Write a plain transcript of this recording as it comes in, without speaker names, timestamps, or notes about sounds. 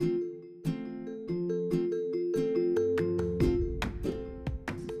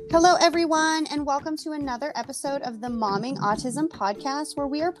Hello, everyone, and welcome to another episode of the Momming Autism Podcast, where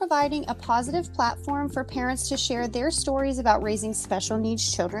we are providing a positive platform for parents to share their stories about raising special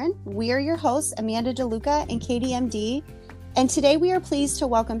needs children. We are your hosts, Amanda DeLuca and Katie MD, and today we are pleased to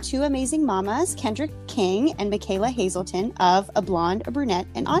welcome two amazing mamas, Kendra King and Michaela Hazelton of A Blonde, a Brunette,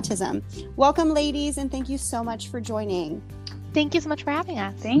 and Autism. Welcome, ladies, and thank you so much for joining. Thank you so much for having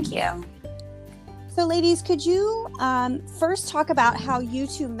us. Thank you. So, ladies, could you first talk about how you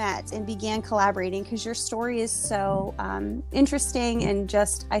two met and began collaborating? Because your story is so interesting and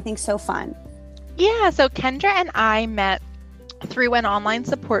just, I think, so fun. Yeah, so Kendra and I met through an online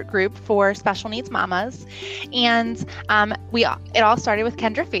support group for special needs mamas, and it all started with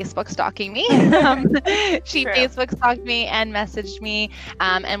Kendra Facebook stalking me. She True. Facebook stalked me and messaged me,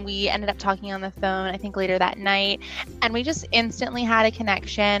 and we ended up talking on the phone, I think later that night, and we just instantly had a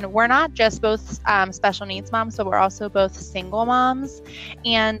connection. We're not just both special needs moms, but we're also both single moms,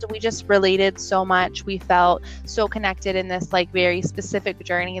 and we just related so much. We felt so connected in this like very specific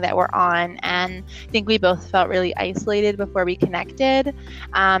journey that we're on, and I think we both felt really isolated before we connected.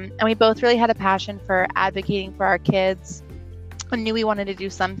 And we both really had a passion for advocating for our kids and knew we wanted to do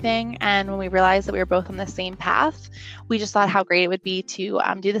something. And when we realized that we were both on the same path, we just thought how great it would be to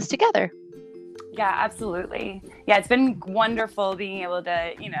do this together. Yeah, absolutely. Yeah, it's been wonderful being able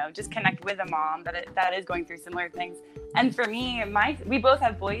to, just connect with a mom that is going through similar things. And for me, we both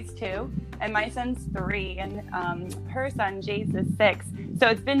have boys too, and my son's 3, and her son Jace is 6. So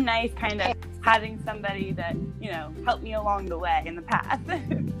it's been nice kind of having somebody that, helped me along the way in the path.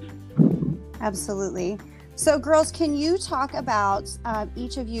 Absolutely. So, girls, can you talk about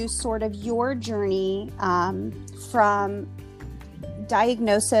each of you sort of your journey from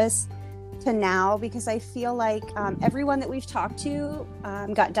diagnosis to now? Because I feel like everyone that we've talked to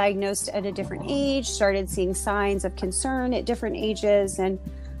got diagnosed at a different age, started seeing signs of concern at different ages, and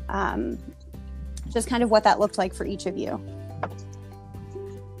just kind of what that looked like for each of you.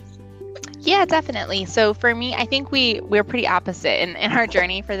 Yeah, definitely. So for me, I think we're pretty opposite in our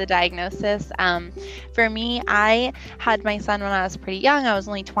journey for the diagnosis. For me, I had my son when I was pretty young. I was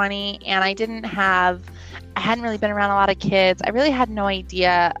only 20, and I hadn't really been around a lot of kids. I really had no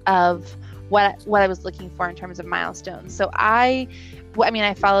idea of what I was looking for in terms of milestones. So I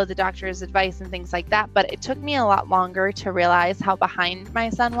followed the doctor's advice and things like that, but it took me a lot longer to realize how behind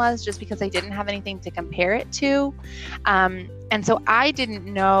my son was, just because I didn't have anything to compare it to. And so I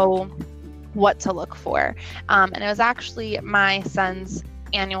didn't know what to look for. And it was actually my son's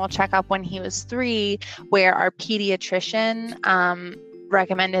annual checkup when he was 3, where our pediatrician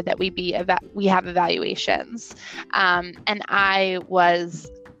recommended that we have evaluations. And I was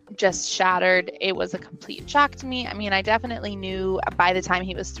just shattered. It was a complete shock to me. I mean, I definitely knew by the time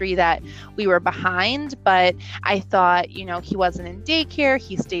he was 3 that we were behind, but I thought, he wasn't in daycare.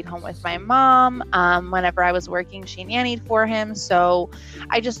 He stayed home with my mom. Whenever I was working, she nannied for him. So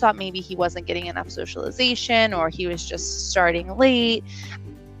I just thought maybe he wasn't getting enough socialization, or he was just starting late.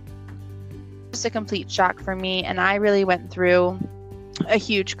 Just a complete shock for me. And I really went through a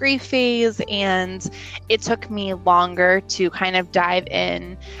huge grief phase, and it took me longer to kind of dive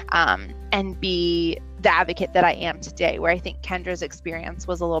in and be the advocate that I am today, where I think Kendra's experience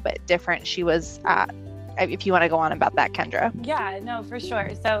was a little bit different. She was if you want to go on about that, Kendra. Yeah, no, for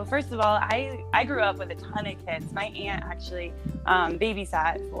sure. So first of all, I grew up with a ton of kids. My aunt actually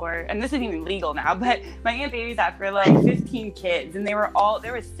babysat for, and this isn't even legal now, but my aunt babysat for like 15 kids, and there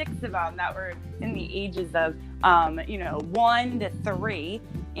were 6 of them that were in the ages of 1 to 3.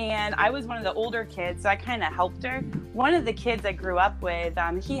 And I was one of the older kids, so I kind of helped her. One of the kids I grew up with,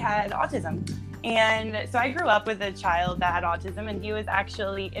 he had autism. And so I grew up with a child that had autism, and he was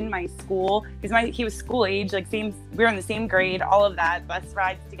actually in my school because he was school age, we were in the same grade, all of that, bus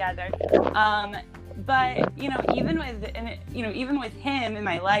rides together. But even with him in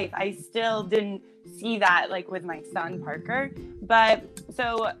my life, I still didn't see that like with my son Parker. But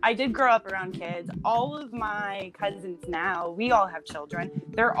so I did grow up around kids. All of my cousins now, we all have children.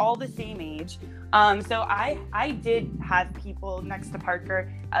 They're all the same age. So I did have people next to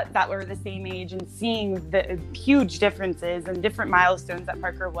Parker that were the same age, and seeing the huge differences and different milestones that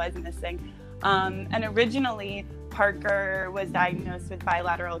Parker was missing. And originally, Parker was diagnosed with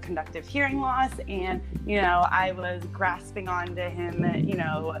bilateral conductive hearing loss, and I was grasping onto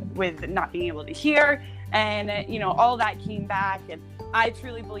him with not being able to hear, and all that came back, and I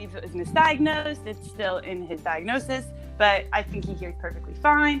truly believe it was misdiagnosed. It's still in his diagnosis, but I think he hears perfectly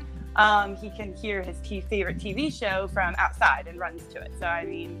fine. He can hear his favorite TV show from outside and runs to it, so I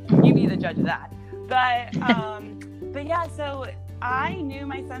mean, you be the judge of that. But yeah, so I knew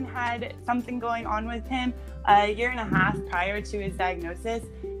my son had something going on with him a year and a half prior to his diagnosis.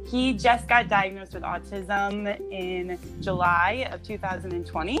 he just got diagnosed with autism in July of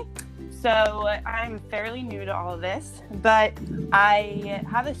 2020. So I'm fairly new to all of this, but I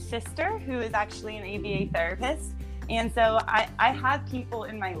have a sister who is actually an ABA therapist. And so I have people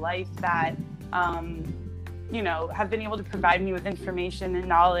in my life that, have been able to provide me with information and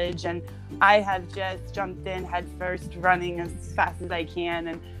knowledge. And I have just jumped in head first, running as fast as I can.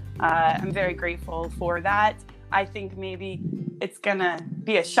 And I'm very grateful for that. I think maybe it's gonna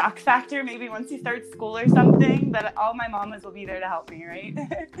be a shock factor, maybe once you start school or something, that all my mamas will be there to help me, right?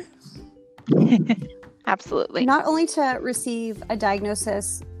 Absolutely. Not only to receive a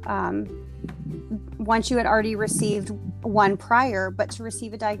diagnosis once you had already received one prior, but to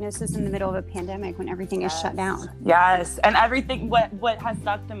receive a diagnosis in the middle of a pandemic when everything is shut down. Yes. And everything, what has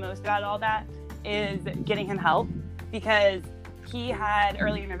sucked the most about all that is getting him help, because he had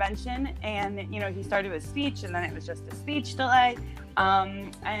early intervention and, he started with speech and then it was just a speech delay.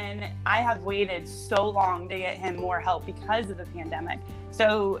 And I have waited so long to get him more help because of the pandemic.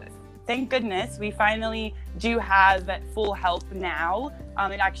 So thank goodness we finally do have full help now.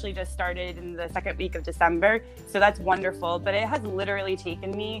 It actually just started in the second week of December. So that's wonderful. But it has literally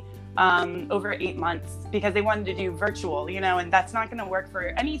taken me over 8 months because they wanted to do virtual, and that's not going to work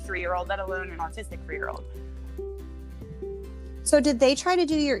for any 3-year-old, let alone an autistic 3-year-old. So did they try to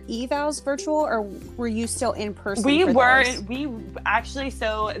do your evals virtual, or were you still in person? We actually,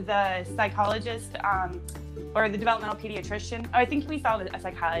 so the psychologist or the developmental pediatrician, I think we saw a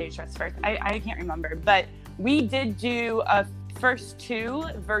psychiatrist first. I can't remember, but we did do a first 2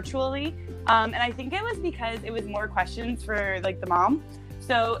 virtually. And I think it was because it was more questions for the mom.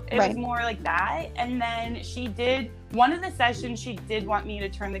 So it was more like that. And then one of the sessions, she did want me to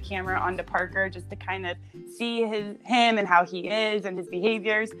turn the camera onto Parker just to kind of see him and how he is and his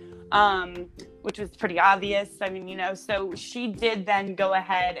behaviors, which was pretty obvious. I mean, so she did then go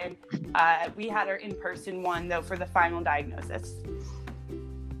ahead and we had our in-person one though for the final diagnosis.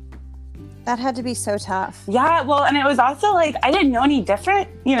 That had to be so tough. Yeah, well, and it was also I didn't know any different,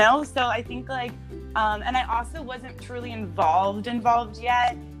 so I think and I also wasn't truly involved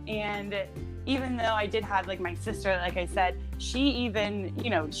yet. And even though I did have my sister, like I said, she even,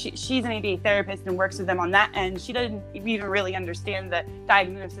 she's an ABA therapist and works with them on that end. She doesn't even really understand the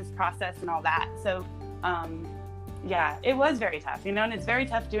diagnosis process and all that. So, yeah, it was very tough, and it's very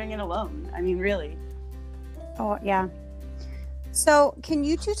tough doing it alone. I mean, really. Oh, yeah. So can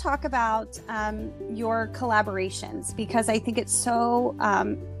you two talk about your collaborations? Because I think it's so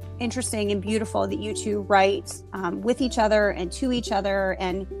interesting and beautiful that you two write with each other and to each other,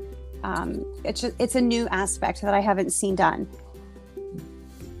 and it's a new aspect that I haven't seen done.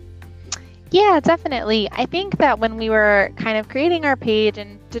 Yeah, definitely. I think that when we were kind of creating our page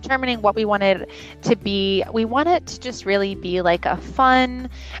and determining what we wanted to be, we wanted to just really be a fun,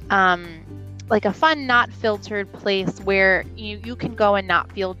 not filtered place where you can go and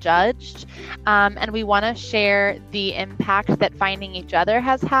not feel judged. And we want to share the impact that finding each other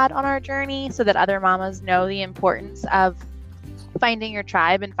has had on our journey so that other mamas know the importance of finding your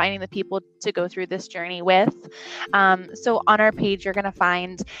tribe and finding the people to go through this journey with. So on our page, you're going to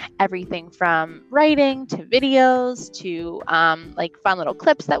find everything from writing to videos to fun little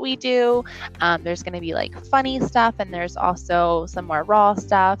clips that we do. There's going to be funny stuff, and there's also some more raw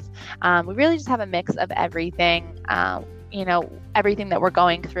stuff. We really just have a mix of everything. Everything that we're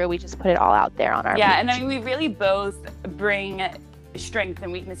going through, we just put it all out there on our page. And I mean, we really both bring strengths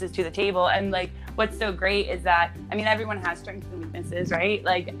and weaknesses to the table. And what's so great is that, I mean, everyone has strengths and weaknesses, right?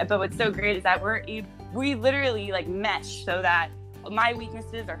 But what's so great is that we literally mesh so that my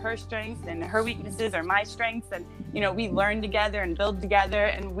weaknesses are her strengths and her weaknesses are my strengths. And, we learn together and build together,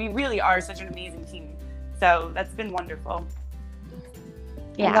 and we really are such an amazing team. So that's been wonderful.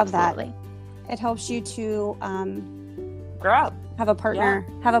 Yeah, I love absolutely. That. It helps you to grow up, have a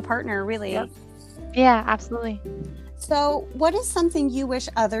partner, really. Yep. Yeah, absolutely. So what is something you wish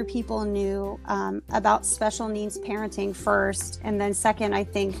other people knew about special needs parenting first, and then second, I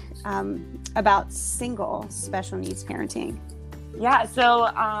think, about single special needs parenting? Yeah, so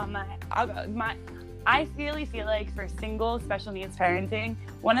I really feel like for single special needs parenting,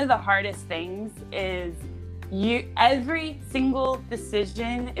 one of the hardest things is every single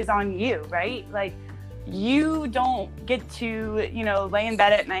decision is on you, right? You don't get to, lay in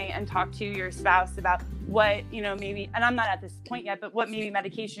bed at night and talk to your spouse about what, maybe, and I'm not at this point yet, but what maybe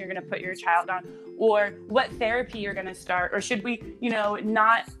medication you're going to put your child on, or what therapy you're going to start, or should we,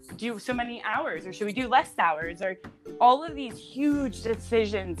 not do so many hours, or should we do less hours, or all of these huge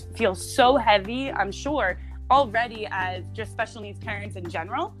decisions feel so heavy, I'm sure, already as just special needs parents in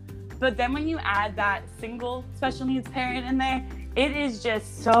general. But then when you add that single special needs parent in there, it is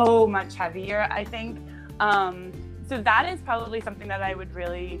just so much heavier, I think. So that is probably something that I would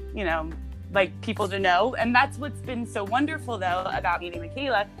really, like people to know. And that's what's been so wonderful though about meeting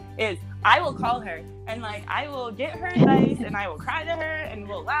Michaela is I will call her and like I will get her advice and I will cry to her and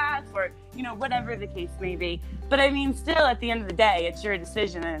we'll laugh or whatever the case may be. But I mean, still at the end of the day, it's your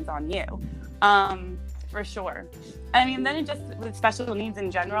decision and it's on you, for sure. I mean, then it just with special needs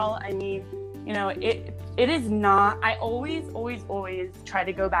in general, I mean, it is not. I always try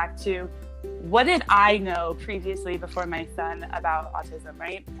to go back to what did I know previously before my son about autism,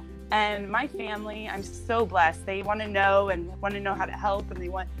 right? And my family, I'm so blessed. They want to know how to help, and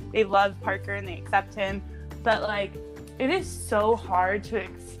they love Parker and they accept him. But like, it is so hard to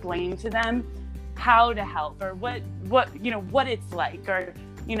explain to them how to help or what it's like, or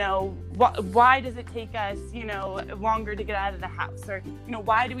why does it take us longer to get out of the house, or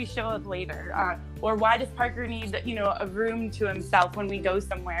why do we show up later, or why does Parker need a room to himself when we go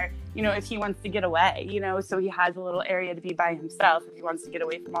somewhere, if he wants to get away, so he has a little area to be by himself if he wants to get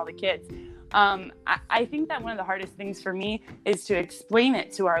away from all the kids. I think that one of the hardest things for me is to explain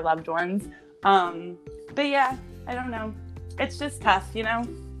it to our loved ones. But yeah, I don't know, it's just tough,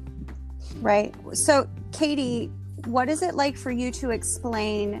 Right. So Katie, what is it like for you to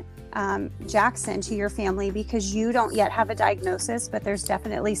explain Jackson to your family? Because you don't yet have a diagnosis, but there's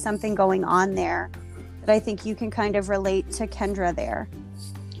definitely something going on there that I think you can kind of relate to Kendra there.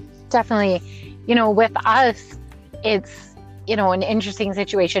 Definitely. With us, it's, an interesting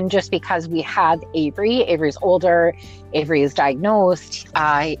situation just because we have Avery. Avery's older. Avery is diagnosed.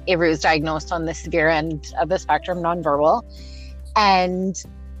 Avery was diagnosed on the severe end of the spectrum, nonverbal. And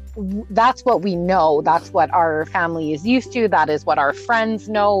that's what we know. That's what our family is used to. That is what our friends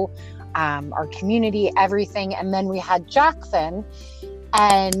know, our community, everything. And then we had Jackson,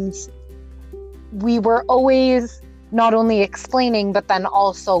 and we were always not only explaining, but then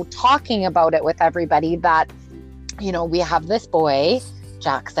also talking about it with everybody that, we have this boy,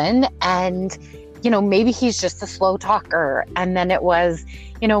 Jackson, and, maybe he's just a slow talker. And then it was,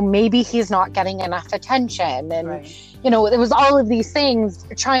 maybe he's not getting enough attention. And, right. It was all of these things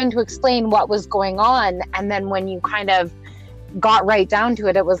trying to explain what was going on. And then when you kind of got right down to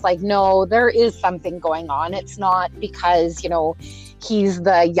it, it was like, no, there is something going on. It's not because, he's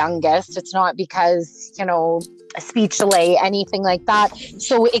the youngest. It's not because, a speech delay, anything like that.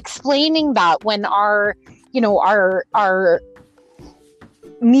 So explaining that when our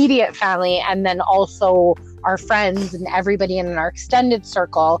immediate family and then also our friends and everybody in our extended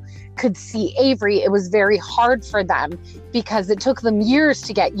circle could see Avery, it was very hard for them because it took them years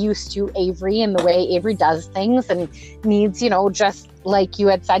to get used to Avery and the way Avery does things and needs, just like you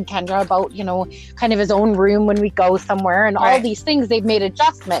had said, Kendra, about, kind of his own room when we go somewhere and right. all these things, they've made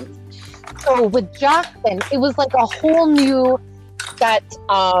adjustments. So with Jackson, it was like a whole new set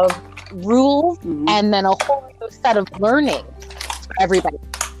of rules and then a whole new set of learning for everybody.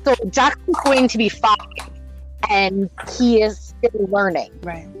 So Jackson's going to be 5 and he is still learning.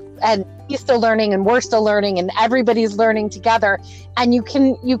 Right. And he's still learning and we're still learning and everybody's learning together. And you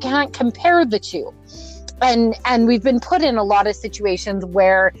can't compare the two. And we've been put in a lot of situations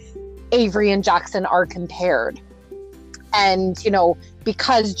where Avery and Jackson are compared. And,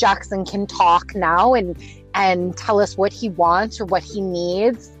 because Jackson can talk now and tell us what he wants or what he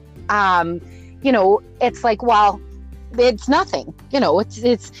needs, it's like, well, it's nothing,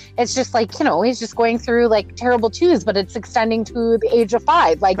 it's just like, he's just going through like terrible twos, but it's extending to the age of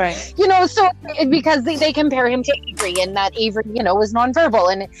 5, like, right. So because they compare him to Avery and that Avery, was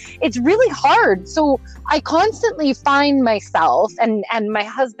nonverbal and it's really hard. So I constantly find myself and my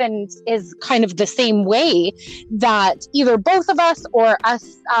husband is kind of the same way that either both of us or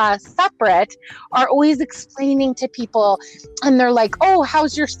us separate are always explaining to people and they're like, oh,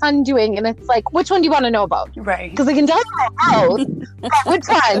 how's your son doing? And it's like, which one do you want to know about? Right. Because I can tell you both, which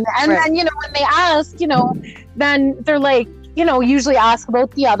one? And right. then, when they ask, then they're like, usually ask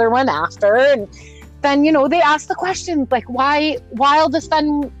about the other one after. And then, they ask the questions like, why, while the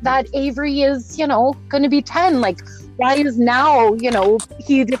son that Avery is, going to be 10, like, why is now,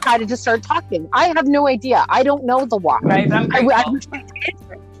 he decided to start talking? I have no idea. I don't know the why. Right.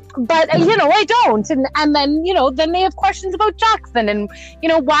 But, I don't. And then, then they have questions about Jackson and,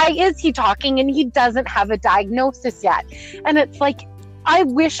 why is he talking and he doesn't have a diagnosis yet? And it's like, I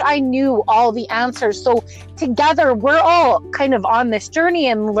wish I knew all the answers. So together, we're all kind of on this journey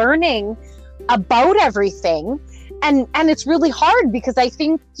and learning about everything. And it's really hard because I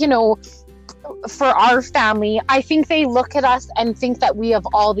think, for our family, I think they look at us and think that we have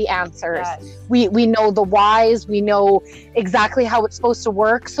all the answers. Yes. We know the whys, we know exactly how it's supposed to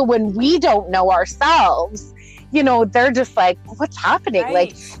work. So when we don't know ourselves, you know, they're just like, what's happening? Right.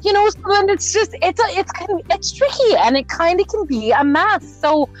 Like, you know, so then it's just, it's tricky, and it kind of can be a mess.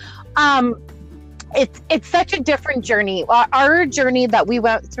 So, it's such a different journey. Our journey that we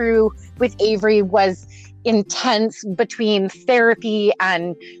went through with Avery was intense, between therapy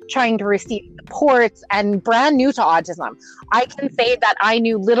and trying to receive supports, and brand new to autism. I can say that I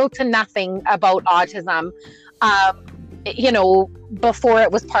knew little to nothing about autism, you know, before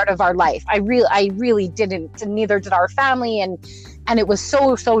it was part of our life. I really didn't, and neither did our family, and it was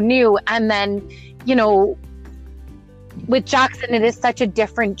so new. And then, you know, with Jackson, it is such a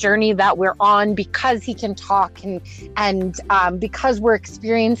different journey that we're on, because he can talk, and because we're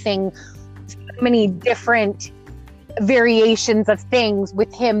experiencing so many different variations of things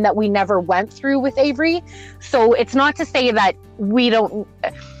with him that we never went through with Avery. So it's not to say that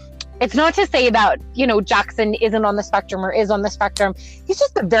you know, Jackson isn't on the spectrum or is on the spectrum. He's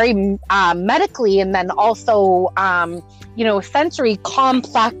just a very medically, and then also you know, sensory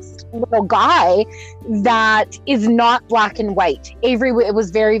complex little guy that is not black and white. Avery, it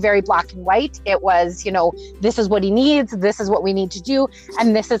was very, very black and white. It was, you know, this is what he needs, this is what we need to do,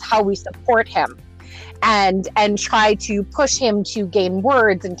 and this is how we support him, and try to push him to gain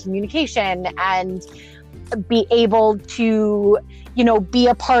words and communication, and be able to, you know, be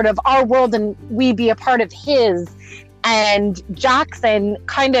a part of our world, and we be a part of his. And Jackson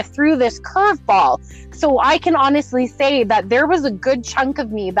kind of threw this curveball. So I can honestly say that there was a good chunk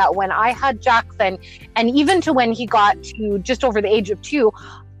of me that when I had Jackson, and even to when he got to just over the age of 2,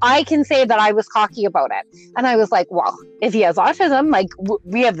 I can say that I was cocky about it. And I was like, well, if he has autism, like,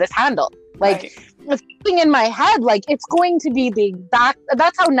 we have this handled. Like, right. It's something in my head, like, it's going to be the exact,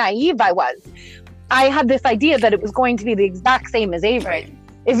 that's how naive I was. I had this idea that it was going to be the exact same as Avery. Right.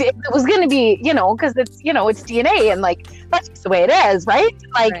 If it was going to be, you know, because it's, you know, it's DNA, and like, that's just the way it is, right?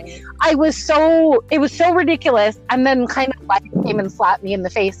 Like, right. It was so ridiculous. And then kind of life came and slapped me in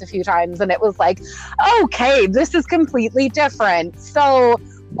the face a few times, and it was like, okay, this is completely different. So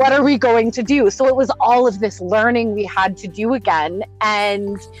what are we going to do? So it was all of this learning we had to do again,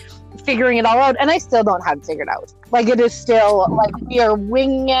 and figuring it all out. And I still don't have it figured out. Like, it is still like, we are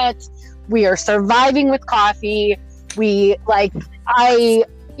winging it. We are surviving with coffee. We like, I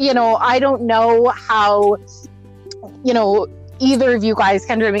don't know how, you know, either of you guys,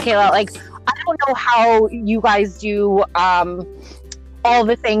 Kendra and Michaela, like, I don't know how you guys do all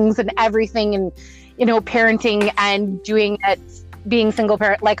the things and everything, and, you know, parenting and doing it, being single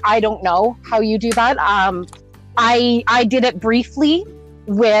parent. Like, I don't know how you do that. I did it briefly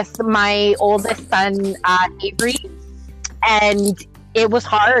with my oldest son, Avery, and it was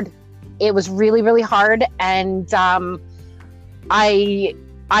hard. It was really, really hard. And I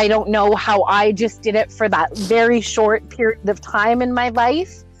don't know how I just did it for that very short period of time in my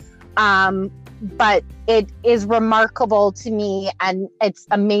life. But it is remarkable to me, and it's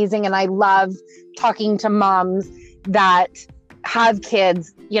amazing. And I love talking to moms that have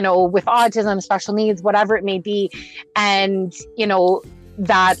kids, you know, with autism, special needs, whatever it may be. And, you know,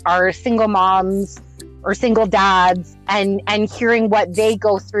 that are single moms or single dads, and hearing what they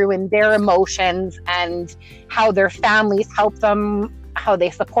go through and their emotions, and how their families help them, how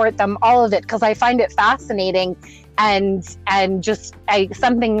they support them, all of it. Because I find it fascinating, and just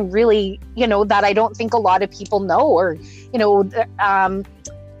something really, you know, that I don't think a lot of people know, or, you know,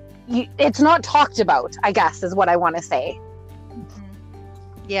 it's not talked about, I guess, is what I want to say.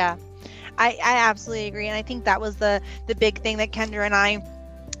 Yeah, I absolutely agree. And I think that was the big thing that Kendra and I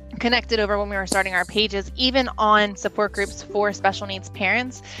connected over when we were starting our pages. Even on support groups for special needs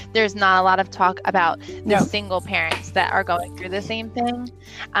parents, there's not a lot of talk about the single parents that are going through the same thing.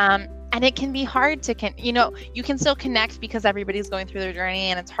 And it can be hard to, you know, you can still connect because everybody's going through their journey,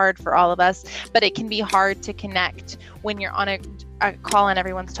 and it's hard for all of us, but it can be hard to connect when you're on a call and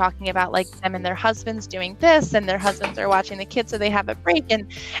everyone's talking about like them and their husbands doing this, and their husbands are watching the kids so they have a break. And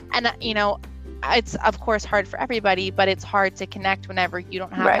you know, it's of course hard for everybody, but it's hard to connect whenever you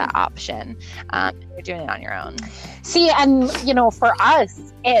don't have that option. You're doing it on your own. See, and you know, for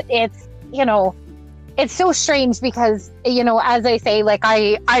us, it's, you know, it's so strange because, you know, as I say, like,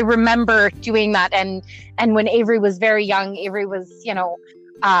 I remember doing that, and when Avery was very young, Avery was, you know,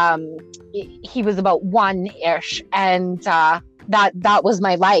 he was about 1-ish, and that was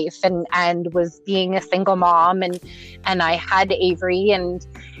my life, and was being a single mom, and I had Avery, and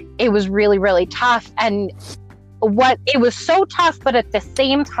it was really, really tough. And it was so tough, but at the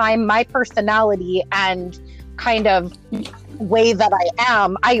same time, my personality and kind of way that I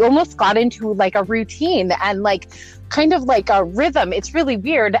am, I almost got into like a routine and like kind of like a rhythm. It's really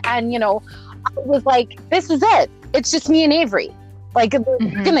weird. And, you know, I was like, this is it. It's just me and Avery. Like,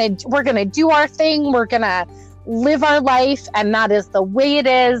 we're gonna do our thing. We're gonna live our life, and that is the way it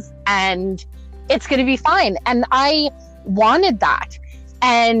is, and it's going to be fine. And I wanted that.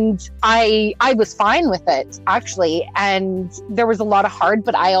 And I was fine with it, actually. And there was a lot of hard,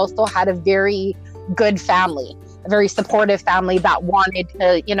 but I also had a very good family, a very supportive family that wanted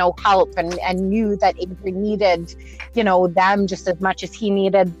to, you know, help and knew that Avery needed, you know, them just as much as he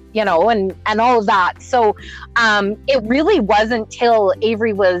needed, you know, and all of that. So it really wasn't till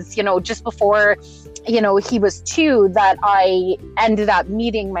Avery was, you know, just before, you know, he was 2 that I ended up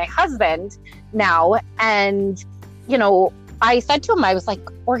meeting my husband now. And, you know, I said to him, I was like,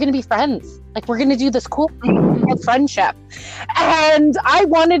 we're going to be friends. Like, we're going to do this cool thing called friendship. And I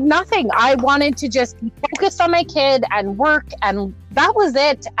wanted nothing. I wanted to just be focused on my kid and work. And that was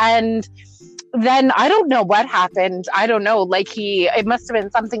it. And then I don't know what happened. I don't know. Like it must have been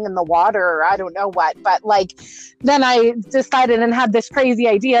something in the water or I don't know what. But like, then I decided and had this crazy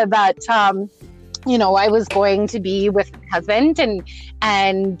idea that, you know, I was going to be with my husband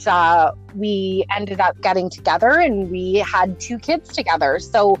and we ended up getting together and we had 2 kids together.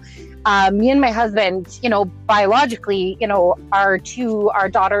 So me and my husband, you know, biologically, you know, our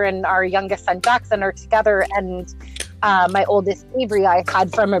daughter and our youngest son, Jackson, are together. And my oldest, Avery, I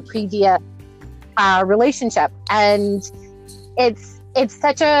had from a previous relationship. And it's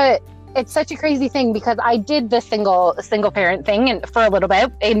such a crazy thing because I did the single parent thing and for a little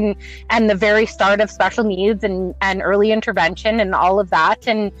bit and the very start of special needs and early intervention and all of that.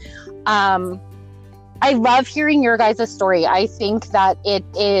 And I love hearing your guys' story. I think that it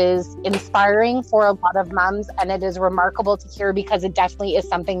is inspiring for a lot of moms, and it is remarkable to hear because it definitely is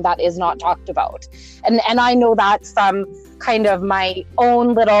something that is not talked about. And I know that's kind of my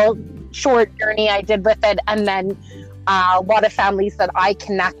own little short journey I did with it, and then a lot of families that I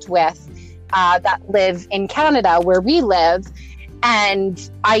connect with that live in Canada where we live, and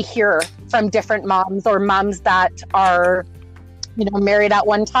I hear from different moms or moms that are, you know, married at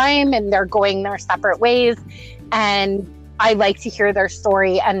one time and they're going their separate ways, and I like to hear their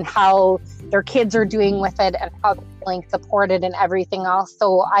story and how their kids are doing with it and how they're feeling supported and everything else.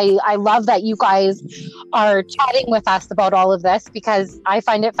 So I love that you guys are chatting with us about all of this because I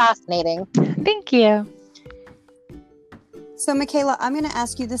find it fascinating. Thank you. So, Michaela, I'm going to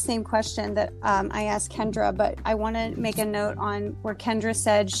ask you the same question that I asked Kendra, but I want to make a note on where Kendra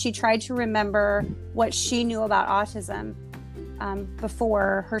said she tried to remember what she knew about autism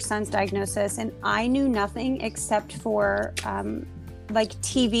before her son's diagnosis. And I knew nothing except for like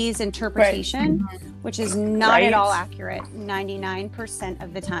TV's interpretation, which is not at all accurate 99%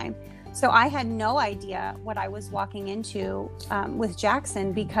 of the time. So I had no idea what I was walking into with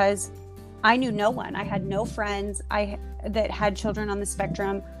Jackson because I knew no one. I had no friends that had children on the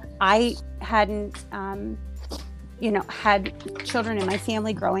spectrum. I hadn't, had children in my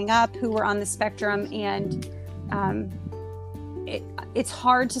family growing up who were on the spectrum. And it's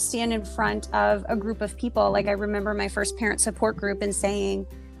hard to stand in front of a group of people. Like I remember my first parent support group and saying,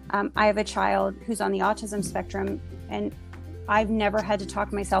 I have a child who's on the autism spectrum, and I've never had to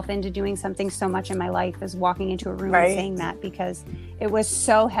talk myself into doing something so much in my life as walking into a room and saying that, because it was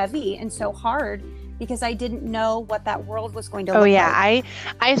so heavy and so hard because I didn't know what that world was going to look like.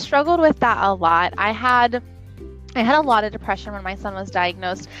 I struggled with that a lot. I had a lot of depression when my son was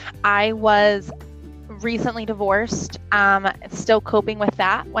diagnosed. I was recently divorced, still coping with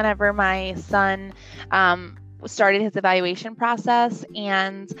that whenever my son started his evaluation process,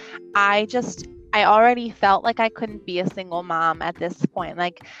 and I already felt like I couldn't be a single mom at this point.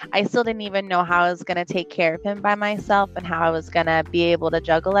 Like I still didn't even know how I was going to take care of him by myself and how I was going to be able to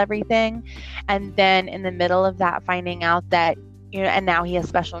juggle everything. And then in the middle of that, finding out that, you know, and now he has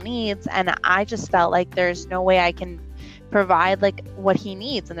special needs, and I just felt like there's no way I can provide like what he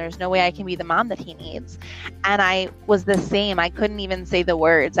needs, and there's no way I can be the mom that he needs. And I was the same. I couldn't even say the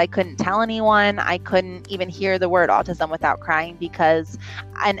words. I couldn't tell anyone. I couldn't even hear the word autism without crying because,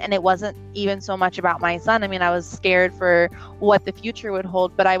 and it wasn't even so much about my son. I mean, I was scared for what the future would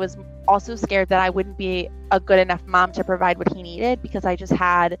hold, but I was also scared that I wouldn't be a good enough mom to provide what he needed because I just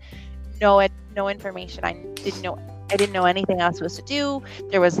had no information. I didn't know anything I was supposed to do.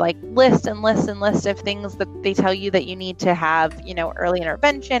 There was like list and list and list of things that they tell you that you need to have, you know, early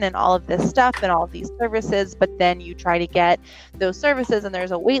intervention and all of this stuff and all of these services. But then you try to get those services and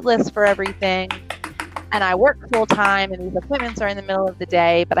there's a wait list for everything. And I work full time and these appointments are in the middle of the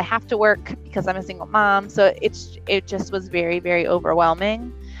day, but I have to work because I'm a single mom. So it just was very, very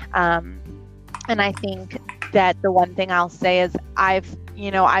overwhelming. And I think that the one thing I'll say is I've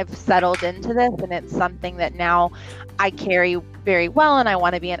I've settled into this, and it's something that now I carry very well, and I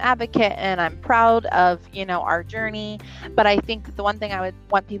want to be an advocate, and I'm proud of, our journey. But I think the one thing I would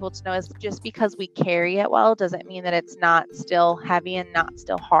want people to know is just because we carry it well doesn't mean that it's not still heavy and not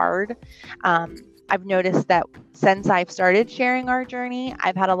still hard. I've noticed that since I've started sharing our journey,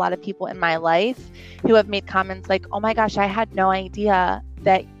 I've had a lot of people in my life who have made comments like, oh my gosh, I had no idea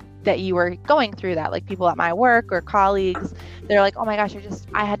that you were going through that. Like people at my work or colleagues, they're like, oh my gosh,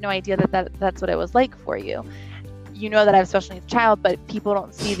 I had no idea that's what it was like for you. That I have a special needs child, but people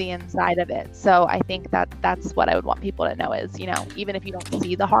don't see the inside of it. So I think that's what I would want people to know is, even if you don't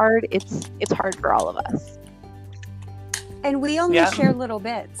see the hard, it's hard for all of us. And we only share little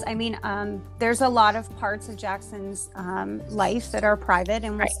bits. I mean, there's a lot of parts of Jackson's life that are private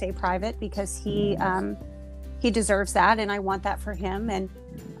and will stay private because he deserves that, and I want that for him. And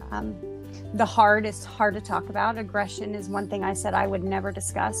the hard is hard to talk about. Aggression is one thing I said I would never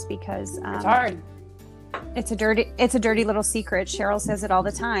discuss because it's hard. It's a dirty little secret. Cheryl says it all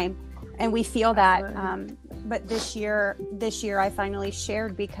the time, and we feel that. But this year I finally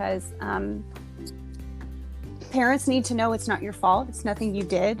shared because parents need to know it's not your fault. It's nothing you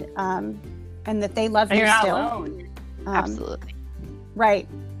did, and that they love you You're not still. Alone. Absolutely. Right.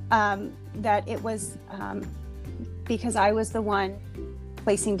 That it was because I was the one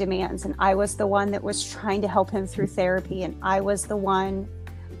placing demands, and I was the one that was trying to help him through therapy, and I was the one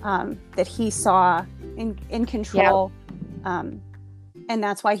that he saw in control. Yep. And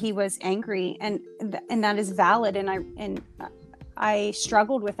that's why he was angry, and that is valid. And I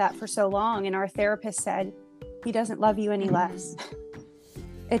struggled with that for so long, and our therapist said, he doesn't love you any less.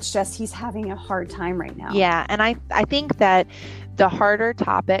 It's just he's having a hard time right now. Yeah, and I think that the harder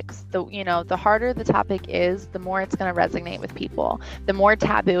topics, the harder the topic is, the more it's going to resonate with people. The more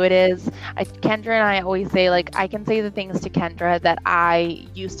taboo it is. Kendra and I always say, like, I can say the things to Kendra that I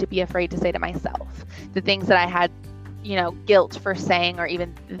used to be afraid to say to myself. The things that I had, guilt for saying, or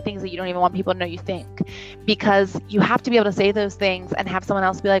even the things that you don't even want people to know you think. Because you have to be able to say those things and have someone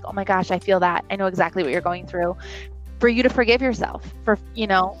else be like, oh my gosh, I feel that. I know exactly what you're going through. For you to forgive yourself for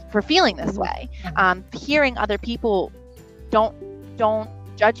feeling this way. Hearing other people don't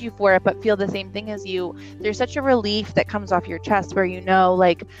judge you for it, but feel the same thing as you. There's such a relief that comes off your chest where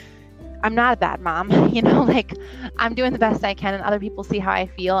like, I'm not a bad mom, like I'm doing the best I can, and other people see how I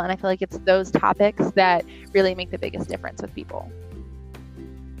feel. And I feel like it's those topics that really make the biggest difference with people.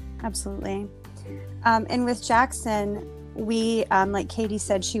 Absolutely. And with Jackson, we, like Katie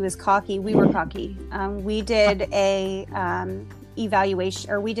said, she was cocky. We were cocky. We did a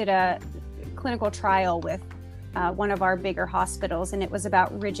evaluation, or we did a clinical trial with one of our bigger hospitals, and it was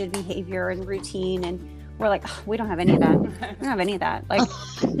about rigid behavior and routine. And we're like, oh, we don't have any of that. We don't have any of that. Like,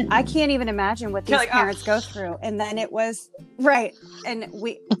 I can't even imagine what these parents go through. And then it was right. And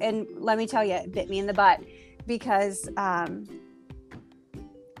let me tell you, it bit me in the butt because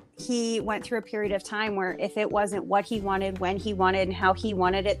he went through a period of time where if it wasn't what he wanted, when he wanted, and how he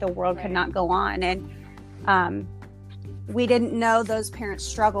wanted it, the world could not go on. And we didn't know those parents'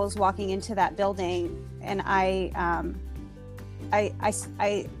 struggles walking into that building. And I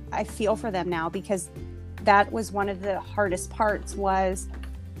feel for them now, because that was one of the hardest parts, was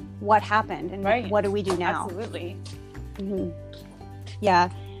what happened and what do we do now? Absolutely. Mm-hmm. Yeah.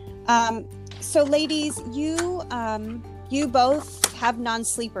 So ladies, you both have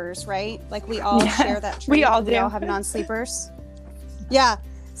non-sleepers, right? Like we all share that trait. We all do. We all have non-sleepers. Yeah.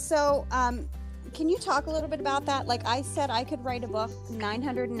 So, can you talk a little bit about that? Like I said, I could write a book,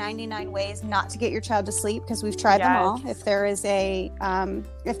 999 ways not to get your child to sleep, because we've tried them all. If there is a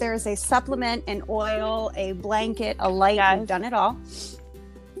supplement, an oil, a blanket, a light, we've done it all.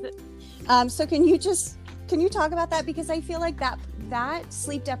 So can you talk about that? Because I feel like that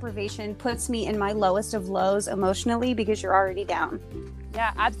sleep deprivation puts me in my lowest of lows emotionally, because you're already down.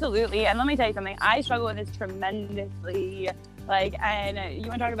 Yeah, absolutely. And let me tell you something. I struggle with this tremendously. And you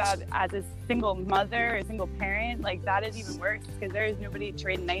want to talk about as a single mother, a single parent, like that is even worse, because there is nobody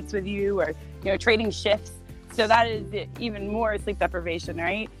trading nights with you, or, trading shifts. So that is even more sleep deprivation,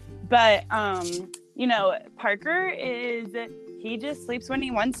 right? But, Parker he just sleeps when he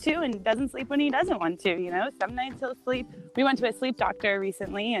wants to and doesn't sleep when he doesn't want to, Some nights he'll sleep. We went to a sleep doctor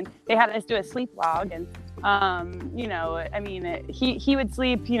recently, and they had us do a sleep log, and he would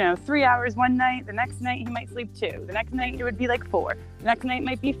sleep, 3 hours one night. The next night he might sleep 2. The next night it would be like 4. The next night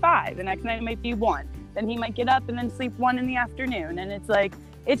might be 5. The next night it might be 1. Then he might get up and then sleep 1 in the afternoon. And it's like,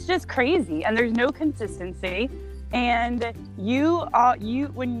 it's just crazy. And there's no consistency. And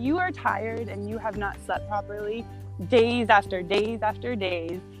when you are tired and you have not slept properly, days after days after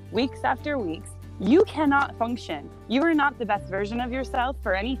days, weeks after weeks, you cannot function. You are not the best version of yourself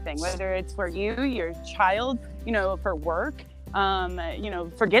for anything, whether it's for you, your child, for work.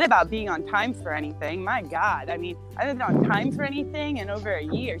 Forget about being on time for anything. My God. I mean, I haven't been on time for anything in over a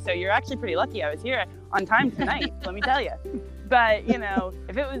year. So you're actually pretty lucky I was here on time tonight, let me tell you. But,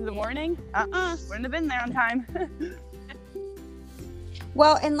 if it was the morning, wouldn't have been there on time.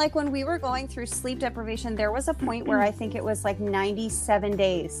 Well, and like when we were going through sleep deprivation, there was a point where I think it was like 97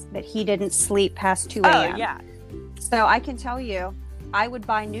 days that he didn't sleep past 2 a.m. Oh, yeah. So I can tell you, I would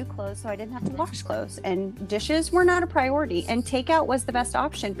buy new clothes so I didn't have to wash clothes, and dishes were not a priority, and takeout was the best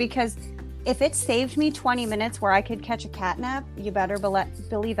option, because if it saved me 20 minutes where I could catch a cat nap, you better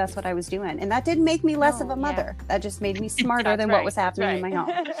believe that's what I was doing. And that didn't make me less of a mother. Yeah. That just made me smarter than what was happening in my home.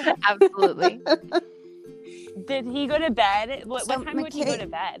 Absolutely. Did he go to bed? What time would he go to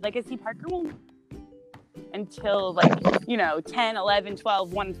bed? Like, is he Parker won't until 10, 11,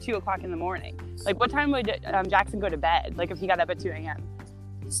 12, 1, 2 o'clock in the morning? Like, what time would Jackson go to bed? Like, if he got up at 2 a.m.?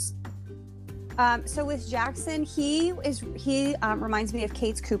 So with Jackson, he reminds me of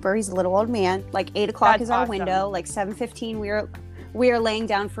Kate's Cooper. He's a little old man. Like 8 o'clock That's is our awesome. Window. Like 7:15, we are laying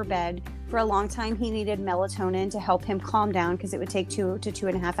down for bed. For a long time, he needed melatonin to help him calm down, because it would take 2 to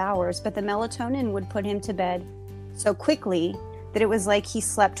 2.5 hours. But the melatonin would put him to bed so quickly that it was like he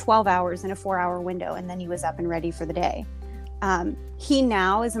slept 12 hours in a 4-hour window, and then he was up and ready for the day. He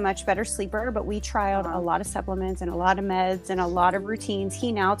now is a much better sleeper, but we tried a lot of supplements and a lot of meds and a lot of routines.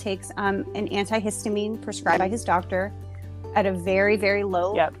 He now takes an antihistamine prescribed by his doctor at a very, very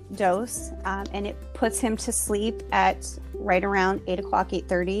low dose, and it puts him to sleep at right around 8 o'clock,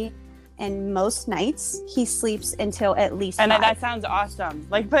 8:30. And most nights he sleeps until at least 5. And that sounds awesome.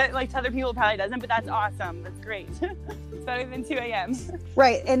 But to other people it probably doesn't, but that's awesome. That's great. It's better than 2 a.m.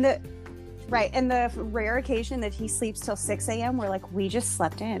 Right. And the rare occasion that he sleeps till 6 a.m., we're like, we just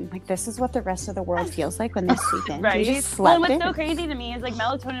slept in. Like, this is what the rest of the world feels like when they sleep in. Right. We just slept what's so crazy to me is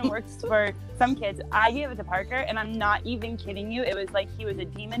melatonin works for some kids. I gave it to Parker, and I'm not even kidding you. It was like he was a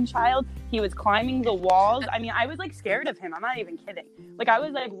demon child. He was climbing the walls. I mean, I was scared of him. I'm not even kidding. I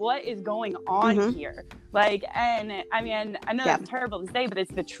was like, what is going on here? And I mean, I know that's terrible to say, but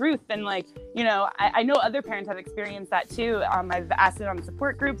it's the truth. And I know other parents have experienced that too. I've asked it on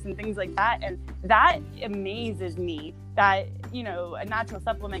support groups and things like that. And that amazes me that, a natural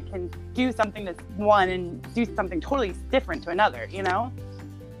supplement can do something to one and do something totally different to another,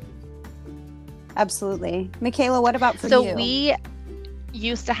 Absolutely. Michaela, what about for you? So we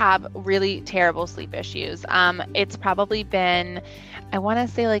used to have really terrible sleep issues. It's probably been, I want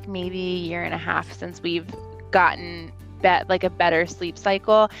to say maybe a year and a half since we've gotten a better sleep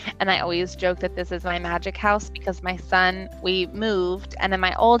cycle. And I always joke that this is my magic house, because my son, we moved, and in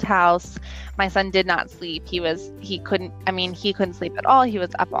my old house, my son did not sleep. He couldn't sleep at all. He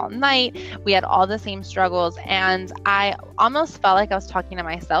was up all night. We had all the same struggles. And I almost felt like I was talking to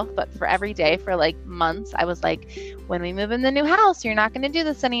myself, but for every day for months, I was like, when we move in the new house, you're not going to do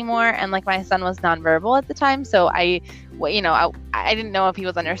this anymore. And my son was nonverbal at the time. So I didn't know if he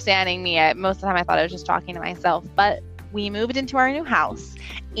was understanding me. Most of the time I thought I was just talking to myself, but we moved into our new house,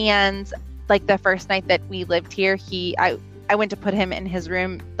 and the first night that we lived here, I went to put him in his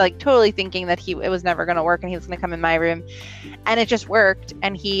room, totally thinking that it was never going to work and he was going to come in my room, and it just worked.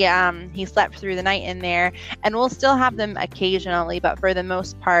 And he slept through the night in there, and we'll still have them occasionally, but for the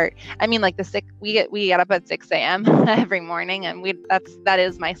most part, I mean, we get up at 6 a.m. every morning, and that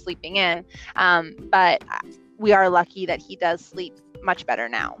is my sleeping in. But we are lucky that he does sleep much better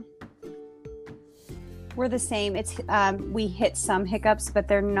now. We're the same. It's we hit some hiccups, but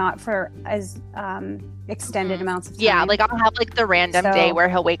they're not for as extended amounts of time. Yeah, I'll have the random day where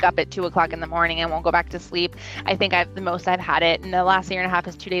he'll wake up at 2 o'clock in the morning and won't go back to sleep. I think the most I've had it in the last year and a half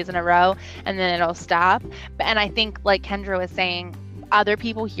is 2 days in a row, and then it'll stop. And I think, Kendra was saying, other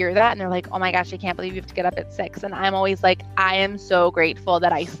people hear that and they're like, oh my gosh, I can't believe you have to get up at 6. And I'm always like, I am so grateful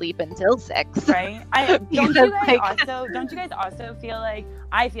that I sleep until 6. Right. Don't you guys also feel like,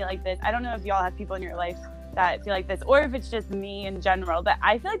 I feel like this, I don't know if y'all have people in your life that feel like this, or if it's just me in general, but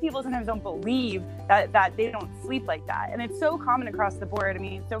I feel like people sometimes don't believe that they don't sleep like that. And it's so common across the board. I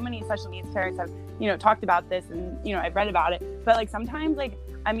mean, so many special needs parents have, talked about this, and, I've read about it, but sometimes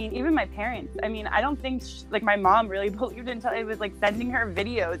even my parents, I don't think my mom really believed until it was sending her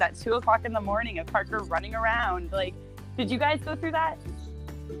videos at 2 o'clock in the morning of Parker running around. Did you guys go through that?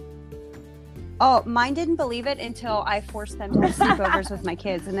 Oh, mine didn't believe it until I forced them to have sleepovers with my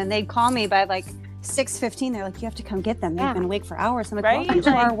kids. And then they'd call me by 6:15. They're like, you have to come get them. They've been awake for hours. I'm like, right? Welcome to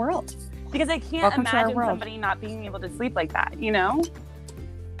our world. Because I can't imagine somebody not being able to sleep like that,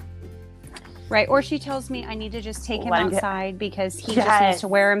 Right. Or she tells me I need to just take him Let him outside because he Yes. just needs to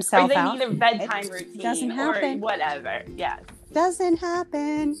wear Or himself they out. need a bedtime routine. doesn't happen. Or whatever. Yes. Doesn't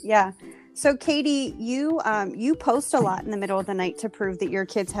happen. Yeah. So Katie, you post a lot in the middle of the night to prove that your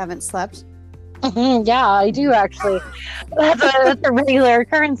kids haven't slept. Yeah, I do actually. That's a regular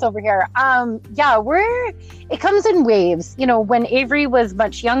occurrence over here. It comes in waves. You know, when Avery was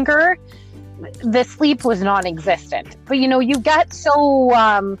much younger, the sleep was non-existent. But you know, you get so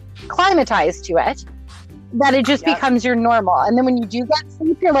climatized to it that it just becomes your normal. And then when you do get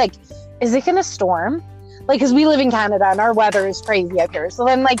sleep, you're like, is it gonna storm? Like, because we live in Canada and our weather is crazy up here. So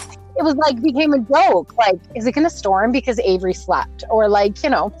then, like, it was like became a joke. Like, is it gonna storm because Avery slept? Or like, you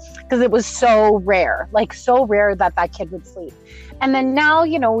know, because it was so rare that kid would sleep. And then now,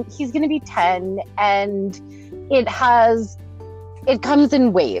 you know, he's gonna be 10, and it comes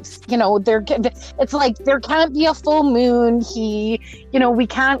in waves. You know, it's like there can't be a full moon. We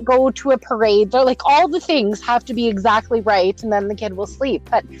can't go to a parade. They're like, all the things have to be exactly right, and then the kid will sleep.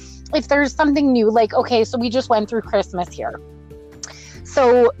 But if there's something new, like, okay, so we just went through Christmas here.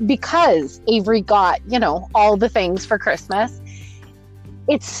 So because Avery got, you know, all the things for Christmas,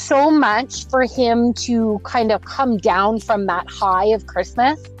 it's so much for him to kind of come down from that high of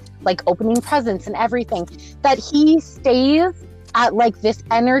Christmas, like opening presents and everything, that he stays at like this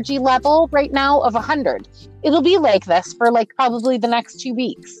energy level right now of 100. It'll be like this for like probably the next 2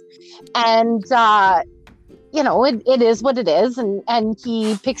 weeks. And, you know, it is what it is. And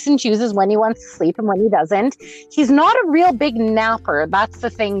he picks and chooses when he wants to sleep and when he doesn't. He's not a real big napper. That's the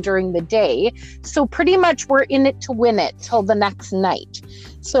thing during the day. So pretty much we're in it to win it till the next night.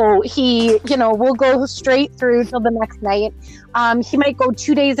 So he, you know, will go straight through till the next night. He might go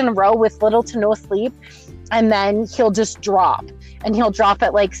 2 days in a row with little to no sleep. And then he'll just drop. And he'll drop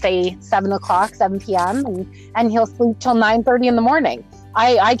at like, say, 7 p.m. And he'll sleep till 9:30 in the morning.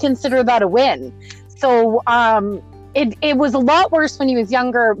 I consider that a win. So it was a lot worse when he was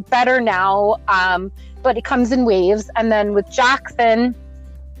younger, better now, but it comes in waves. And then with Jackson,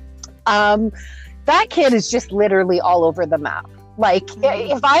 that kid is just literally all over the map. Like,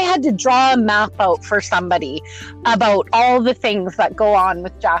 if I had to draw a map out for somebody about all the things that go on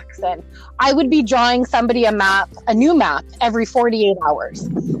with Jackson, I would be drawing somebody a new map every 48 hours,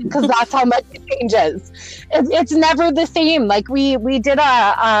 because that's how much it changes. It's never the same. Like we did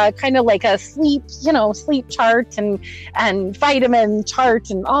a kind of like a sleep chart and vitamin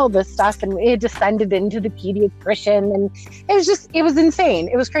chart and all this stuff, and it descended into the pediatrician, and it was insane.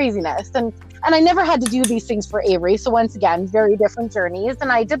 It was craziness. And I never had to do these things for Avery. So once again, very different journeys.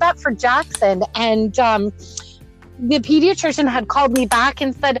 And I did that for Jackson. And the pediatrician had called me back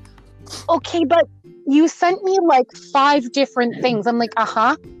and said, okay, but you sent me like 5 different things. I'm like,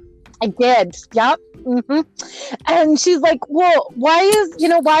 I did. Yep. Mm-hmm. And she's like, well, why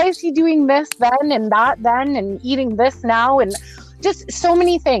is he doing this then and that then and eating this now? And just so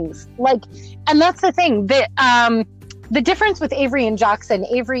many things. Like, and that's the thing that, the difference with Avery and Jackson,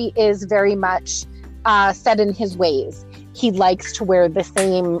 Avery is very much set in his ways. He likes to wear the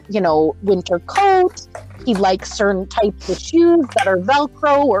same, winter coat. He likes certain types of shoes that are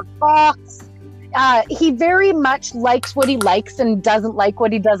Velcro or Crocs. He very much likes what he likes and doesn't like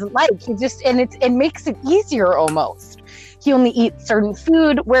what he doesn't like. It makes it easier almost. He only eats certain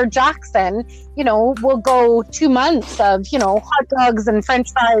food, where Jackson, will go 2 months of, hot dogs and French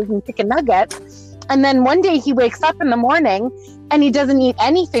fries and chicken nuggets. And then one day he wakes up in the morning and he doesn't eat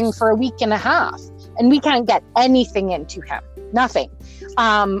anything for a week and a half. And we can't get anything into him. Nothing.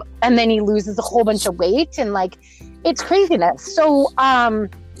 And then he loses a whole bunch of weight, and like, it's craziness. So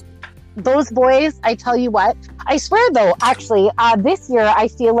those boys, I tell you what, I swear though, actually, this year I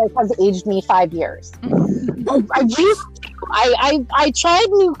feel like has aged me 5 years. I tried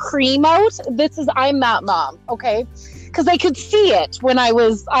new cream out. I'm that mom, okay? Because I could see it when I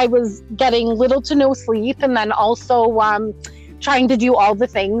was getting little to no sleep, and then also trying to do all the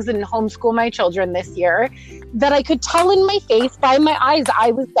things and homeschool my children this year, that I could tell in my face, by my eyes,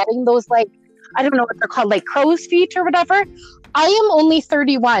 I was getting those, like, I don't know what they're called, like crow's feet or whatever. I am only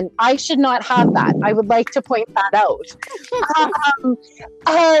 31. I should not have that. I would like to point that out.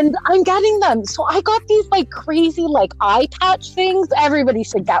 And I'm getting them. So I got these like crazy like eye patch things. Everybody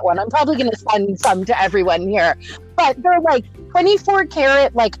should get one. I'm probably going to send some to everyone here. But they're like 24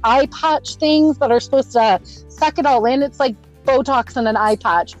 karat like eye patch things that are supposed to suck it all in. It's like Botox in an eye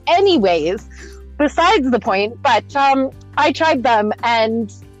patch. Anyways, besides the point. But I tried them,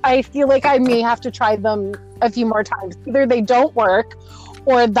 and I feel like I may have to try them a few more times. Either they don't work,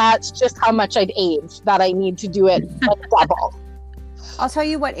 or that's just how much I'd aged, that I need to do it like double. I'll tell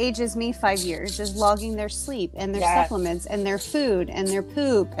you what ages me 5 years is logging their sleep and their supplements and their food and their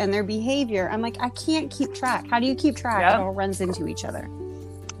poop and their behavior. I'm like, I can't keep track. How do you keep track? It all runs into each other.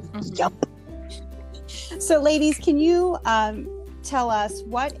 Yep. So ladies, can you tell us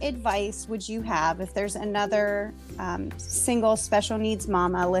what advice would you have if there's another single special needs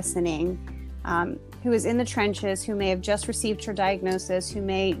mama listening who is in the trenches, who may have just received her diagnosis, who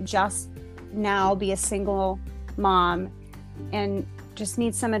may just now be a single mom and just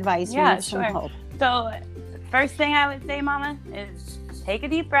need some advice or some hope? So first thing I would say, mama, is take a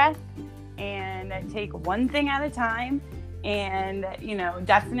deep breath and take one thing at a time. And,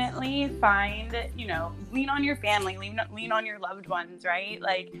 definitely find, lean on your family, lean on your loved ones, right?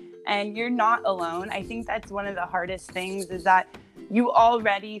 And you're not alone. I think that's one of the hardest things is that you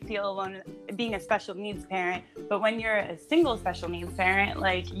already feel alone being a special needs parent. But when you're a single special needs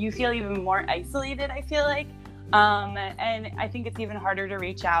parent, you feel even more isolated, I feel like. And I think it's even harder to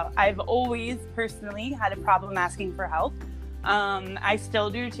reach out. I've always personally had a problem asking for help. I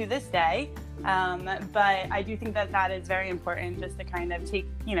still do to this day. But I do think that is very important, just to kind of take,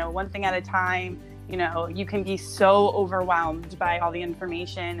 one thing at a time. You can be so overwhelmed by all the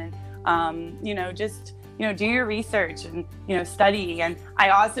information and, just, do your research and, study. And I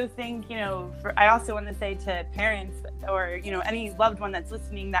also think, I also want to say to parents or, any loved one that's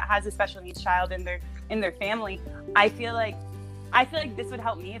listening that has a special needs child in their family, I feel like this would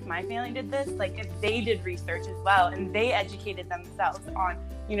help me if my family did this, if they did research as well and they educated themselves on,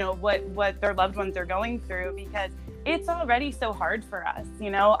 what their loved ones are going through, because it's already so hard for us.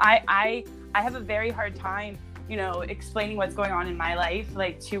 I have a very hard time, explaining what's going on in my life,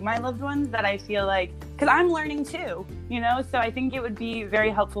 to my loved ones, that I feel because I'm learning too, so I think it would be very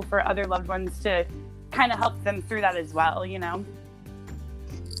helpful for other loved ones to kind of help them through that as well,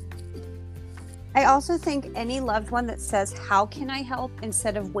 I also think any loved one that says, how can I help,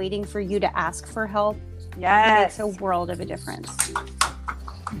 instead of waiting for you to ask for help, makes a world of a difference.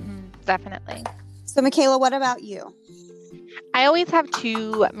 Definitely. So Michaela, what about you? I always have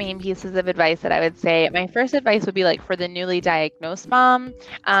two main pieces of advice that I would say. My first advice would be for the newly diagnosed mom,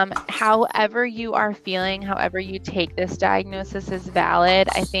 however you are feeling, however you take this diagnosis is valid.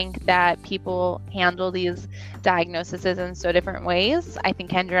 I think that people handle these diagnoses in so different ways. I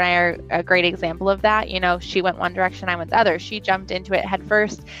think Kendra and I are a great example of that. She went one direction, I went the other. She jumped into it head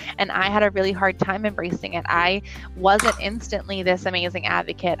first, and I had a really hard time embracing it. I wasn't instantly this amazing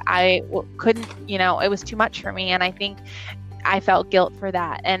advocate. I couldn't, it was too much for me. And I think I felt guilt for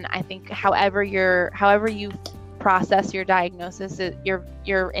that. And I think however you process your diagnosis,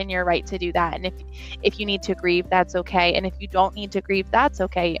 you're in your right to do that. And if you need to grieve, that's okay. And if you don't need to grieve, that's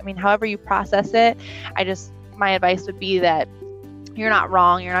okay. I mean, however you process it, my advice would be that you're not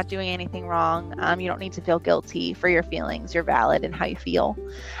wrong. You're not doing anything wrong. You don't need to feel guilty for your feelings. You're valid in how you feel.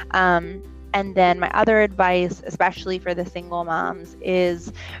 And then my other advice, especially for the single moms,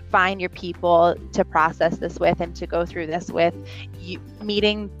 is find your people to process this with and to go through this with.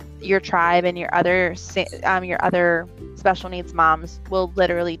 Meeting your tribe and your other special needs moms will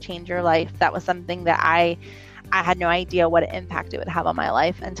literally change your life. That was something that I had no idea what impact it would have on my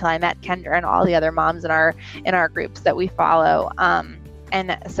life until I met Kendra and all the other moms in our groups that we follow.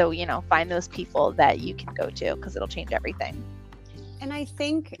 And so, find those people that you can go to, because it'll change everything. And I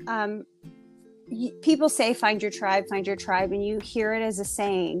think people say, find your tribe, and you hear it as a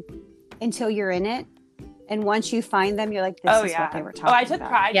saying until you're in it. And once you find them, you're like, this is what they were talking about. I took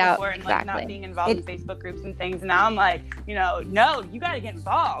pride before in not being involved in Facebook groups and things. And now I'm like, no, you got to get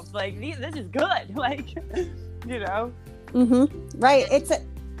involved. This is good. Right.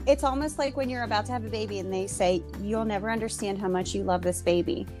 It's almost like when you're about to have a baby and they say, you'll never understand how much you love this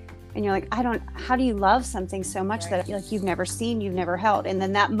baby. And you're like, how do you love something so much that you've never seen, you've never held? And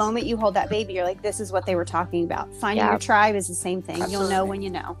then that moment you hold that baby, you're like, this is what they were talking about. Finding your tribe is the same thing. Absolutely. You'll know when you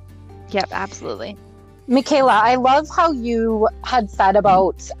know. Yep, absolutely. Michaela, I love how you had said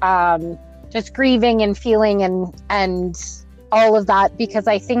about just grieving and feeling and all of that, because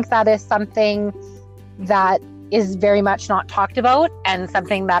I think that is something that is very much not talked about and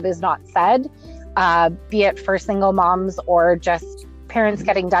something that is not said, be it for single moms or just parents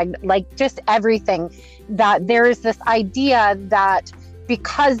getting diagnosed, just everything, that there is this idea that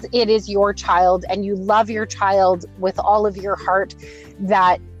because it is your child and you love your child with all of your heart,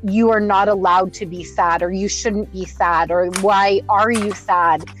 that you are not allowed to be sad, or you shouldn't be sad, or why are you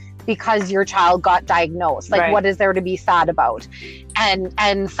sad because your child got diagnosed? What is there to be sad about?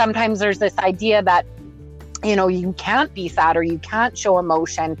 And sometimes there's this idea that, you can't be sad or you can't show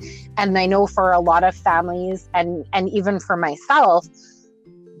emotion. And I know for a lot of families and even for myself,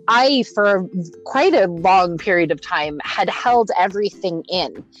 I, for quite a long period of time, had held everything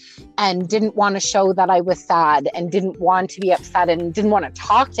in and didn't want to show that I was sad and didn't want to be upset and didn't want to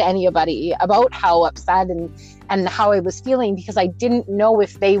talk to anybody about how upset and how I was feeling, because I didn't know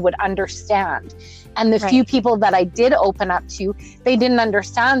if they would understand. And the few people that I did open up to, they didn't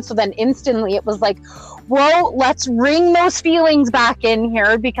understand. So then instantly it was like, well, let's bring those feelings back in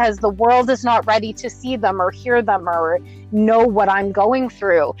here, because the world is not ready to see them or hear them or know what I'm going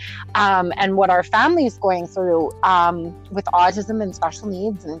through, and what our family is going through, with autism and special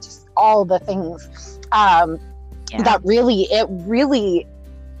needs and just all the things, that really,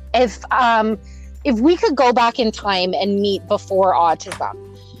 if we could go back in time and meet before autism,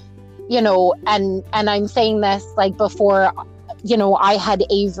 you know, and I'm saying this like before, you know, I had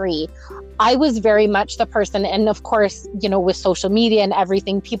Avery, I was very much the person, and of course, you know, with social media and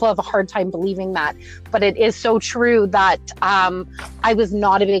everything, people have a hard time believing that, but it is so true that I was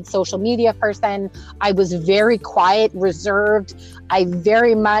not a big social media person. I was very quiet, reserved. I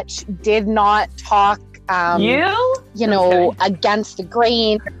very much did not talk you know, against the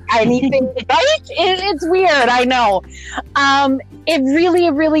grain, anything, right? It's weird, I know. It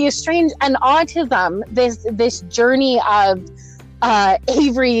really is strange. And autism, this journey of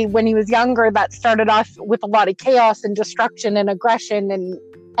Avery when he was younger, that started off with a lot of chaos and destruction and aggression and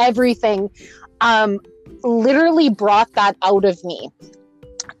everything, literally brought that out of me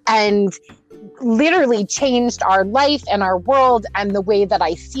and literally changed our life and our world and the way that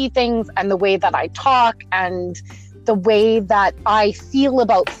I see things and the way that I talk and the way that I feel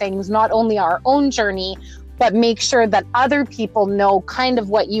about things, not only our own journey, but make sure that other people know kind of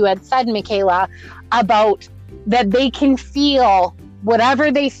what you had said, Michaela, about that they can feel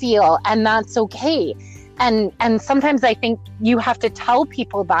whatever they feel, and that's okay. And sometimes I think you have to tell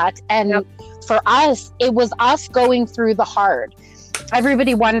people that. And for us, it was us going through the hard.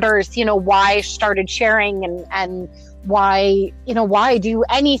 Everybody wonders, you know, why I started sharing and why, you know, why I do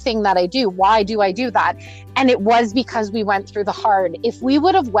anything that I do. Why do I do that? And it was because we went through the hard. If we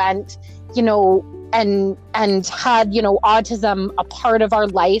would have went, you know, and had, you know, autism a part of our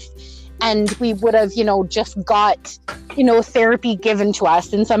life, and we would have, you know, just got, you know, therapy given to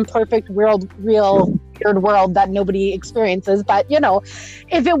us in some perfect real weird world that nobody experiences. But, you know,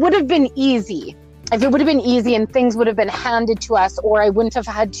 if it would have been easy, and things would have been handed to us, or I wouldn't have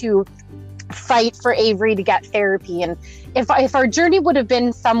had to fight for Avery to get therapy, and if our journey would have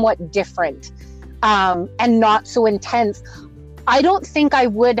been somewhat different, and not so intense, I don't think I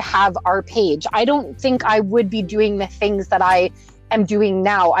would have our page. I don't think I would be doing the things that I am doing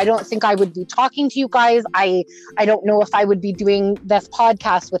now. I don't think I would be talking to you guys. I don't know if I would be doing this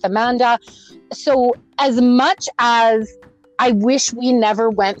podcast with Amanda. So as much as I wish we never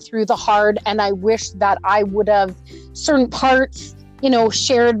went through the hard, and I wish that I would have certain parts, you know,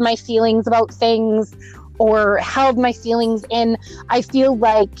 shared my feelings about things or held my feelings in, I feel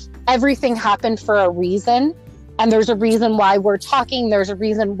like everything happened for a reason. And there's a reason why we're talking. There's a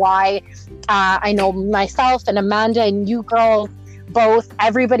reason why I know myself and Amanda and you girls, both,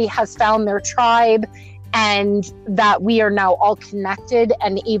 everybody has found their tribe, and that we are now all connected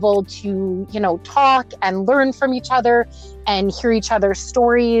and able to, you know, talk and learn from each other and hear each other's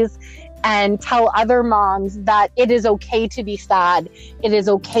stories and tell other moms that it is okay to be sad. It is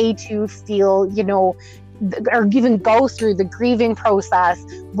okay to feel, you know, or even go through the grieving process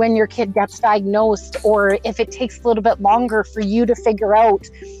when your kid gets diagnosed, or if it takes a little bit longer for you to figure out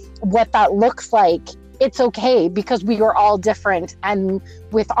what that looks like. It's okay, because we are all different. And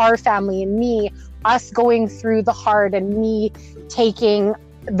with our family and me, us going through the hard, and me taking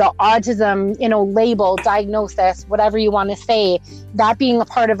the autism, you know, label, diagnosis, whatever you want to say, that being a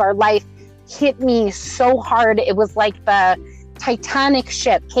part of our life hit me so hard. It was like the Titanic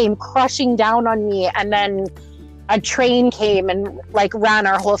ship came crushing down on me, and then a train came and like ran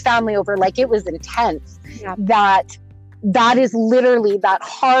our whole family over. Like, it was intense. Yeah. That is literally that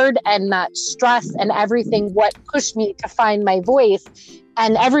hard and that stress and everything what pushed me to find my voice.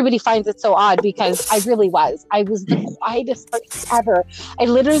 And everybody finds it so odd, because I was the quietest person ever. I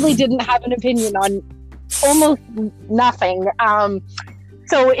literally didn't have an opinion on almost nothing.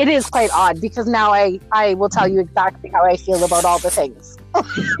 So it is quite odd, because now I will tell you exactly how I feel about all the things.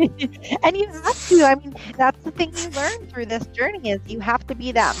 And you have to. I mean, that's the thing you learn through this journey, is you have to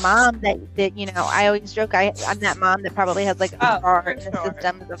be that mom that you know, I always joke I'm that mom that probably has like a car in the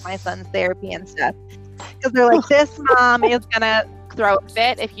systems of my son's therapy and stuff. Because they're like, this mom is going to throw a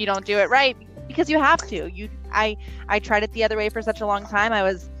fit if you don't do it right, because you have to. I tried it the other way for such a long time. I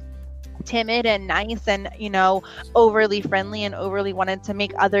was timid and nice and, you know, overly friendly and overly wanted to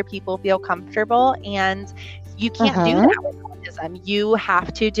make other people feel comfortable. And You can't do that with autism. You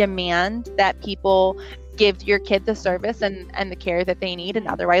have to demand that people give your kid the service and the care that they need, and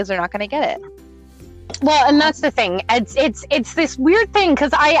otherwise they're not going to get it. Well, and that's the thing. It's this weird thing,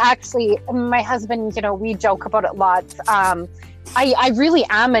 because I actually, my husband, we joke about it lots. I really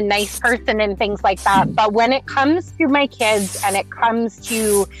am a nice person and things like that. But when it comes to my kids and it comes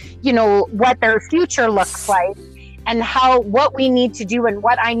to, what their future looks like and what we need to do and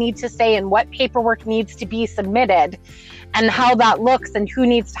what I need to say and what paperwork needs to be submitted and how that looks and who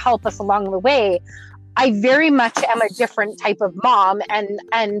needs to help us along the way, I very much am a different type of mom, and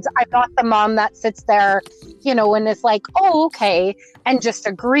I'm not the mom that sits there, and is like, oh, okay, and just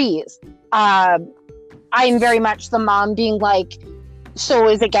agrees. I'm very much the mom being like, so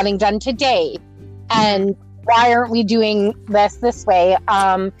is it getting done today? And why aren't we doing this way?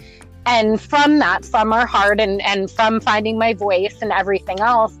 And from that, from our heart and from finding my voice and everything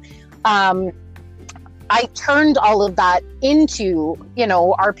else, I turned all of that into,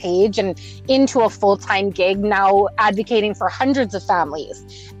 our page and into a full-time gig, now advocating for hundreds of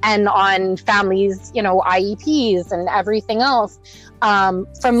families and on families, IEPs and everything else,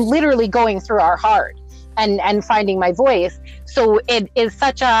 from literally going through our heart and finding my voice. So it's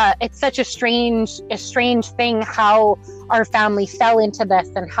such a strange thing how our family fell into this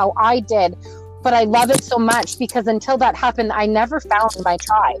and how I did. But I love it so much, because until that happened, I never found my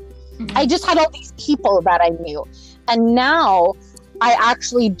tribe. I just had all these people that I knew. And now I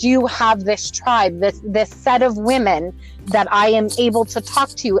actually do have this tribe, this set of women that I am able to talk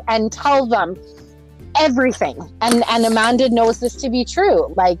to and tell them everything. And Amanda knows this to be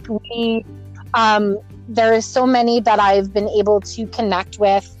true. Like there is so many that I've been able to connect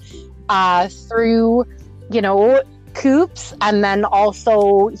with through, Coops, and then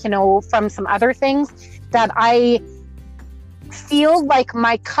also, from some other things, that I feel like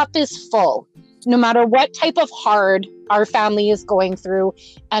my cup is full, no matter what type of hard our family is going through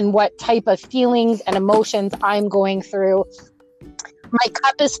and what type of feelings and emotions I'm going through. My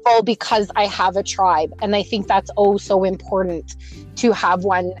cup is full because I have a tribe. And I think that's so important to have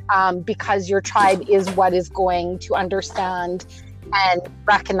one, because your tribe is what is going to understand and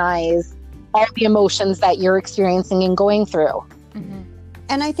recognize all the emotions that you're experiencing and going through. Mm-hmm.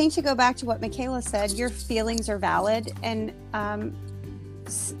 And I think, to go back to what Michaela said, your feelings are valid, and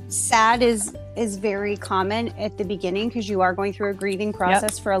sad is very common at the beginning, because you are going through a grieving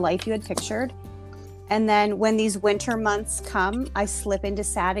process for a life you had pictured. And then when these winter months come, I slip into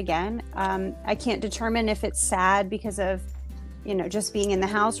sad again. I can't determine if it's sad because of, just being in the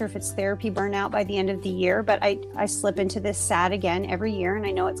house, or if it's therapy burnout by the end of the year. But I slip into this sad again every year, and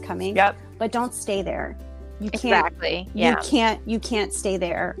I know it's coming. Yep. But don't stay there. You can't. Exactly. Yeah. You can't stay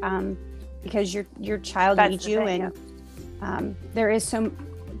there, because your child needs you, and there is so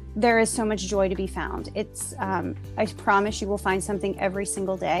much joy to be found. It's I promise you will find something every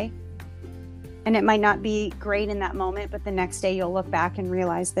single day. And it might not be great in that moment, but the next day you'll look back and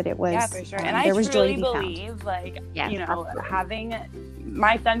realize that it was. Yeah, for sure. And I truly believe, having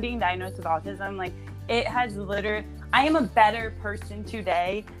my son being diagnosed with autism, it has literally, I am a better person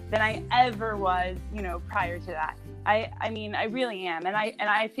today than I ever was, prior to that. I mean, I really am. And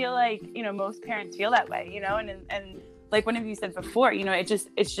I feel like, most parents feel that way, and like one of you said before,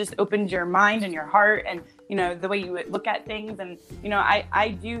 it's just opened your mind and your heart and, the way you look at things. And,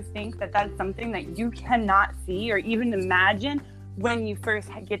 I do think that that's something that you cannot see or even imagine when you first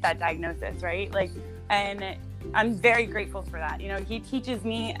get that diagnosis, right? And I'm very grateful for that. He teaches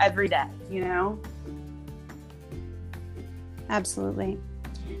me every day, Absolutely.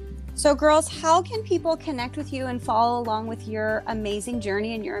 So girls, how can people connect with you and follow along with your amazing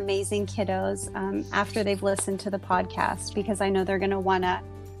journey and your amazing kiddos after they've listened to the podcast? Because I know they're going to want to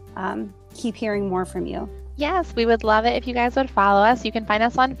keep hearing more from you. Yes, we would love it if you guys would follow us. You can find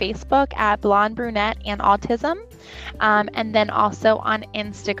us on Facebook at Blonde Brunette and Autism. And then also on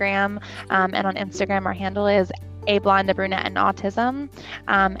Instagram. And on Instagram, our handle is A Blonde, a Brunette, and Autism.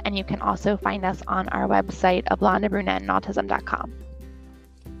 And you can also find us on our website, ablondebrunetteandautism.com.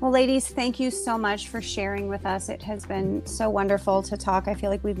 Well, ladies, thank you so much for sharing with us. It has been so wonderful to talk. I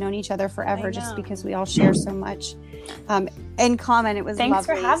feel like we've known each other forever just because we all share so much in common. It was lovely. Thanks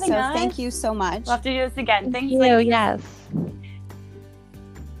for having us. Thank you so much. We'll have to do this again. Thank you. Yes.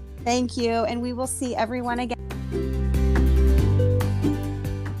 Thank you. And we will see everyone again.